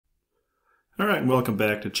All right, welcome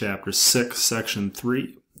back to Chapter 6, Section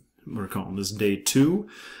 3. We're calling this Day 2,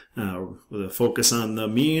 with a focus on the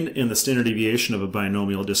mean and the standard deviation of a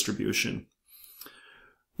binomial distribution.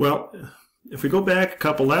 Well, if we go back a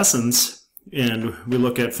couple lessons and we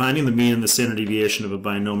look at finding the mean and the standard deviation of a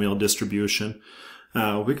binomial distribution,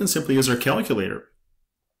 we can simply use our calculator.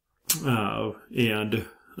 Again,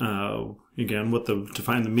 to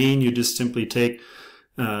find the mean, you just simply take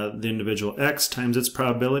the individual x times its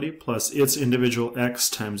probability plus its individual x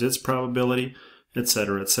times its probability,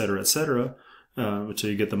 etc., etc., etc.,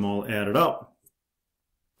 until you get them all added up.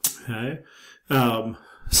 Okay,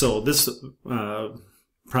 so this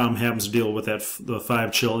problem happens to deal with the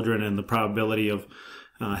 5 children and the probability of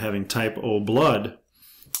having type O blood.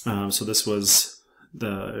 So this was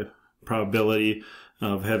the probability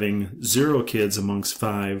of having 0 kids amongst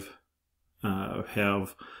 5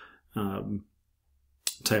 have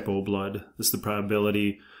type O blood. This is the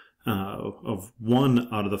probability of 1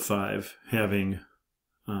 out of the 5 having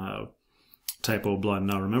type O blood.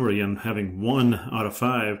 Now remember, again, having 1 out of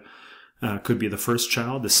 5 could be the first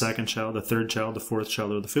child, the second child, the third child, the fourth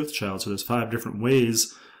child, or the fifth child. So there's 5 different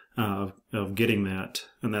ways of getting that,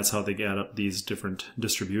 and that's how they add up these different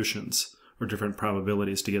distributions or different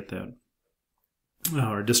probabilities to get that.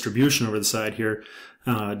 Our distribution over the side here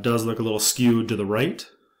does look a little skewed to the right.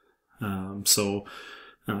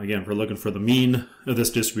 Again, if we're looking for the mean of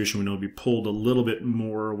this distribution, we know it'd be pulled a little bit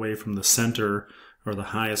more away from the center or the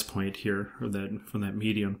highest point here, or from that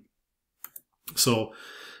median. So,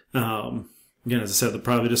 again, as I said, the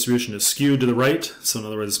probability distribution is skewed to the right. So, in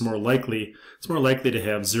other words, it's more likely to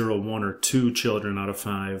have 0, 1, or 2 children out of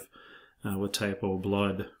 5 with type O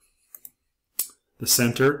blood. The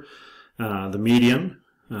center, the median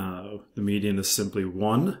is simply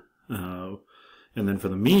 1, and then for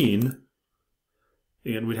the mean,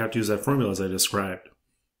 and we'd have to use that formula as I described.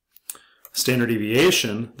 Standard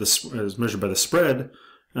deviation, this is measured by the spread.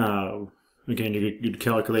 Again, you'd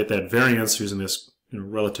calculate that variance using this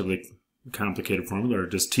relatively complicated formula, or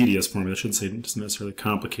just tedious formula. I shouldn't say it's necessarily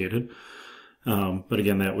complicated. But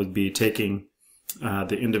again, that would be taking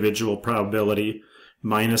the individual probability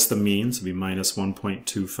minus the mean, so it'd be minus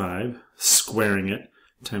 1.25, squaring it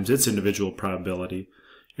times its individual probability,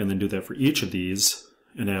 and then do that for each of these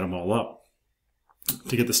and add them all up.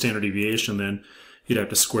 To get the standard deviation, then you'd have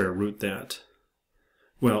to square root that.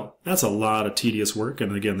 Well, that's a lot of tedious work,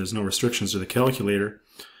 and again, there's no restrictions to the calculator.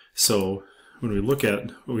 So when we look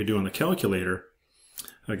at what we do on the calculator,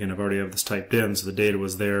 again, I've already have this typed in, so the data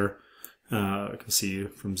was there. I can see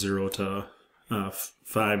from 0 to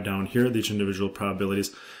 5 down here, each individual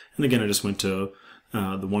probabilities. And again, I just went to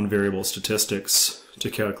the one variable statistics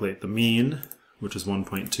to calculate the mean, which is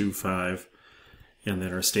 1.25. And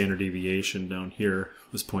then our standard deviation down here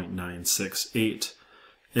was 0.968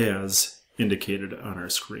 as indicated on our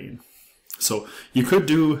screen. So you could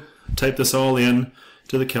type this all in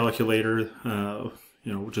to the calculator,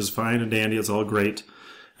 which is fine and dandy, it's all great.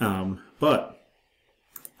 But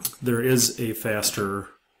there is a faster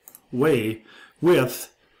way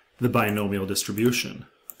with the binomial distribution.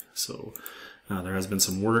 So there has been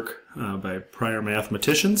some work by prior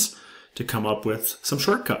mathematicians to come up with some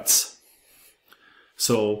shortcuts.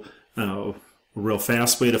 So a real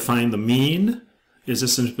fast way to find the mean is to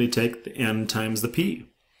simply take the n times the p.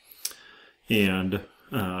 And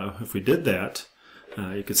if we did that,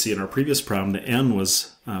 you could see in our previous problem the n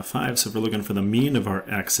was 5. So if we're looking for the mean of our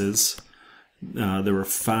x's, there were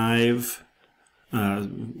 5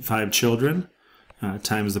 children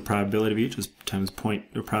times the probability of each is times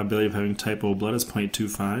the probability of having type O blood is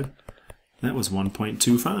 0.25. That was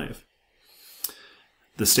 1.25.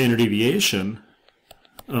 The standard deviation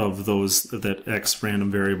of that x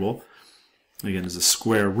random variable, again, is the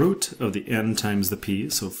square root of the n times the p,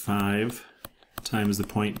 so 5 times the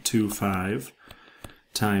 0.25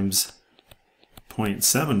 times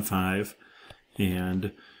 0.75,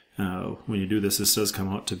 and when you do this, this does come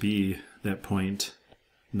out to be that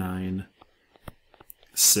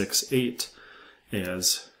 0.968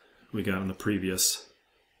 as we got on the previous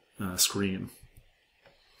screen.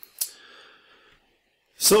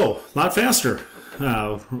 So, a lot faster.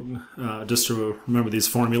 Just to remember these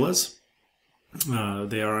formulas.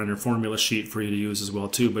 They are on your formula sheet for you to use as well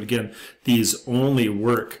too. But again, these only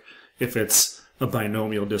work if it's a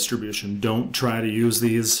binomial distribution. Don't try to use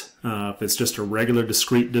these if it's just a regular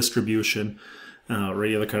discrete distribution or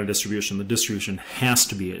any other kind of distribution. The distribution has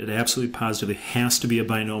to be, it absolutely positively has to be a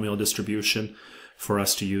binomial distribution for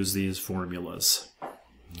us to use these formulas.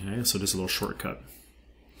 Okay, so just a little shortcut.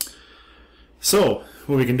 So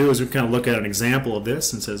what we can do is we kind of look at an example of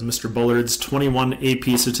this, and it says Mr. Bullard's 21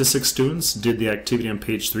 AP Statistics students did the activity on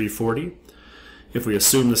page 340. If we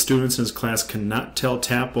assume the students in his class cannot tell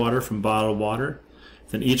tap water from bottled water,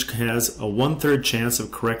 then each has a 1/3 chance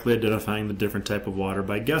of correctly identifying the different type of water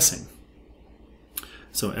by guessing.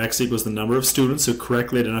 So x equals the number of students who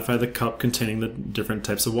correctly identify the cup containing the different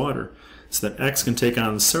types of water. So that x can take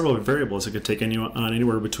on several variables. It could take on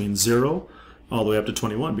anywhere between 0 all the way up to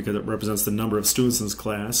 21, because it represents the number of students in this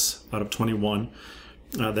class out of 21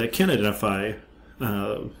 that can identify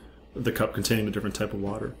the cup containing the different type of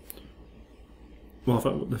water.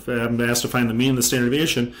 Well, if I'm asked to find the mean of the standard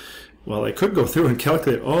deviation, well, I could go through and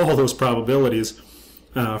calculate all those probabilities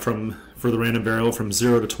for the random variable from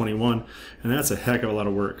 0 to 21, and that's a heck of a lot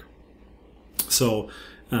of work. So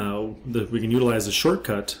we can utilize a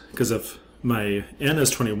shortcut, because if my n is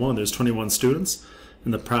 21, there's 21 students,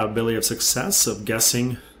 and the probability of success of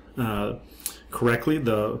guessing correctly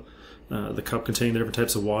the cup containing the different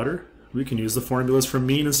types of water, we can use the formulas for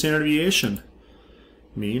mean and standard deviation.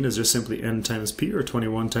 Mean is just simply n times p, or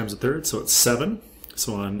 21 times a third, so it's 7.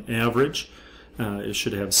 So on average, it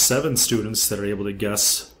should have 7 students that are able to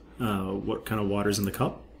guess what kind of water is in the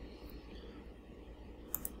cup.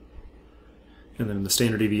 And then the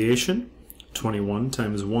standard deviation, 21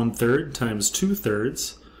 times 1/3 times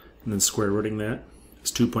 2/3, and then square rooting that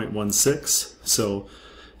is 2.16. So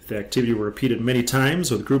if the activity were repeated many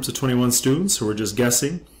times with groups of 21 students who were just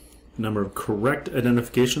guessing, the number of correct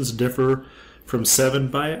identifications differ from 7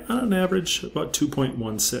 by, on average, about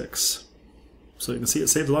 2.16. So you can see it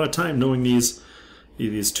saved a lot of time knowing these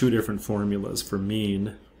two different formulas for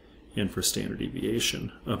mean and for standard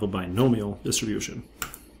deviation of a binomial distribution.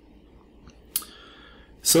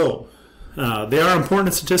 So they are important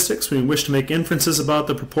in statistics when you wish to make inferences about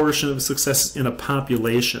the proportion of success in a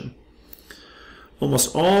population.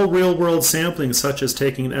 Almost all real-world sampling, such as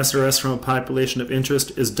taking an SRS from a population of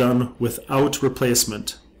interest, is done without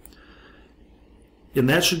replacement. And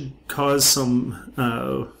that should cause some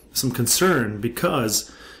concern, because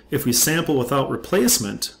if we sample without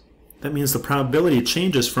replacement, that means the probability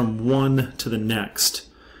changes from one to the next.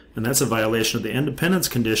 And that's a violation of the independence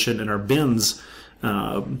condition in our BINS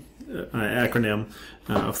acronym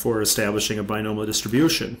for establishing a binomial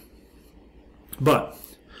distribution. But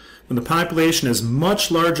when the population is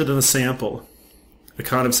much larger than the sample, the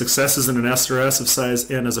count of successes in an SRS of size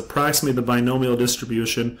n is approximately the binomial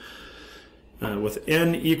distribution, with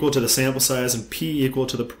n equal to the sample size and p equal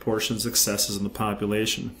to the proportion of successes in the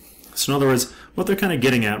population. So in other words, what they're kind of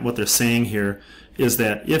getting at, what they're saying here, is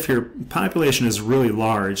that if your population is really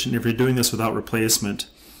large, and if you're doing this without replacement,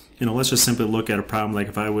 let's just simply look at a problem like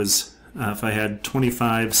if I had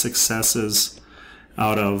 25 successes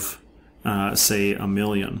out of, say,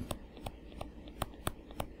 1,000,000.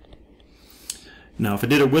 Now, if I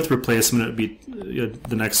did it with replacement, it would be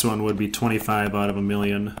the next one would be 25 out of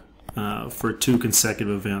 1,000,000 for 2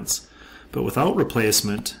 consecutive events. But without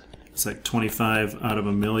replacement, it's like 25 out of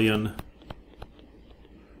 1,000,000.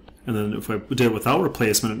 And then if I did it without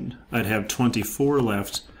replacement, I'd have 24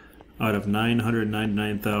 left out of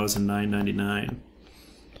 999,999.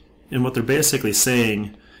 And what they're basically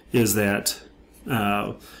saying is that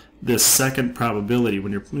this second probability,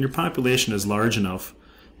 when your population is large enough,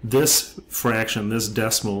 this fraction, this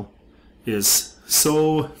decimal, is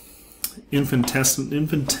so infinitely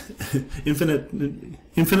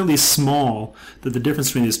small that the difference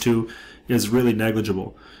between these two is really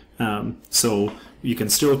negligible. So you can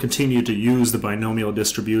still continue to use the binomial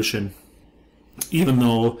distribution, even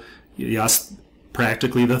though, yes,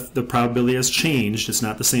 practically the probability has changed. It's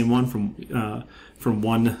not the same one from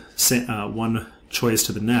one choice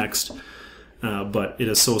to the next, but it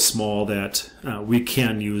is so small that we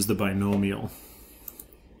can use the binomial.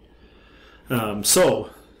 So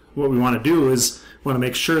what we want to do is we want to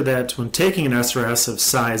make sure that when taking an SRS of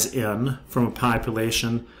size n from a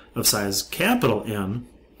population of size capital N,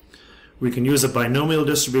 we can use a binomial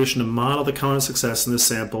distribution to model the count of success in this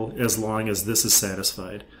sample as long as this is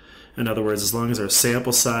satisfied. In other words, as long as our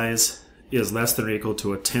sample size is less than or equal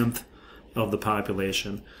to 1/10 of the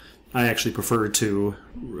population. I actually prefer to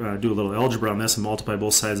do a little algebra on this and multiply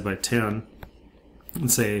both sides by 10 and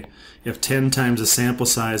say if 10 times the sample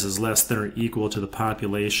size is less than or equal to the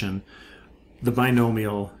population, the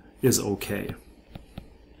binomial is okay.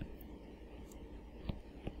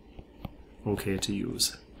 Okay to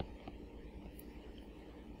use.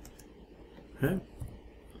 Okay.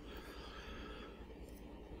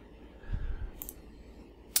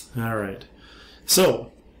 All right.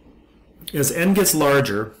 So, as n gets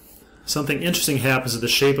larger, something interesting happens to the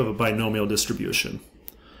shape of a binomial distribution.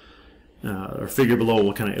 Our figure below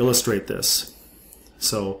will kind of illustrate this.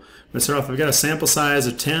 So, let's start off. We've got a sample size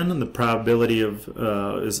of 10, and the probability of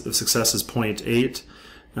success is 0.8.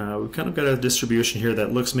 we've kind of got a distribution here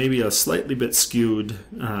that looks maybe a slightly bit skewed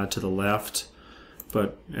to the left,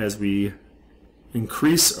 but as we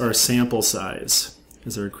increase our sample size,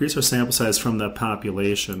 from the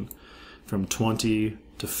population from 20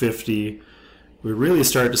 to 50, we really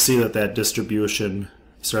start to see that that distribution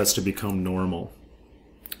starts to become normal.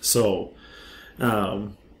 So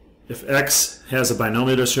if X has a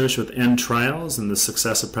binomial distribution with n trials, then the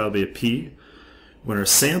successive probability of P. When our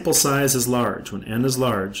sample size is large, when n is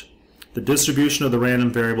large, the distribution of the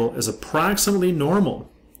random variable is approximately normal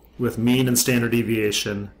with mean and standard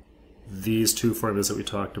deviation, these two formulas that we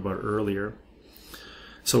talked about earlier.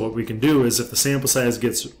 So what we can do is if the sample size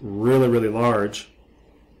gets really, really large,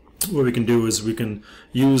 what we can do is we can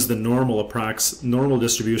use the normal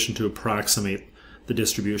distribution to approximate the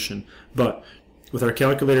distribution. But with our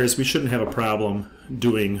calculators, we shouldn't have a problem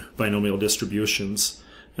doing binomial distributions.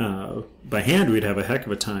 By hand, we'd have a heck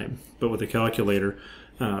of a time. But with a calculator,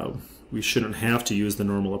 we shouldn't have to use the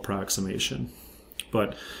normal approximation.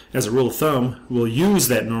 But as a rule of thumb, we'll use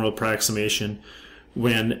that normal approximation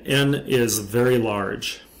when n is very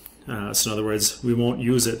large. So in other words, we won't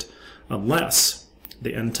use it unless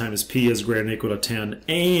the n times p is greater than or equal to 10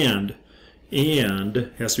 and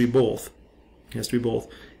has to be both.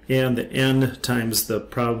 And the n times the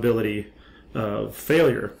probability of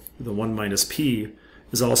failure, the 1 minus p,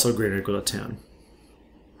 is also greater than or equal to 10.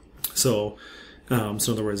 So, in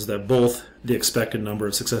other words, that both the expected number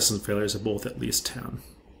of successes and failures are both at least 10.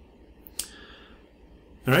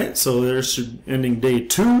 All right, so there's ending day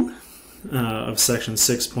 2 of section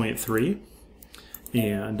 6.3.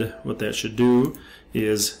 And what that should do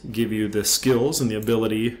is give you the skills and the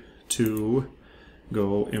ability to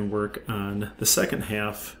go and work on the second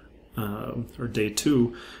half, or day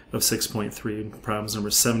 2 of 6.3, problems number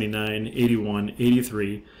 79, 81,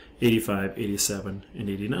 83, 85, 87, and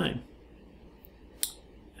 89.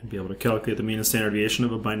 And be able to calculate the mean and standard deviation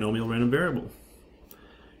of a binomial random variable.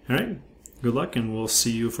 All right, good luck, and we'll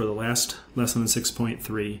see you for the last lesson in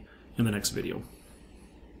 6.3 in the next video.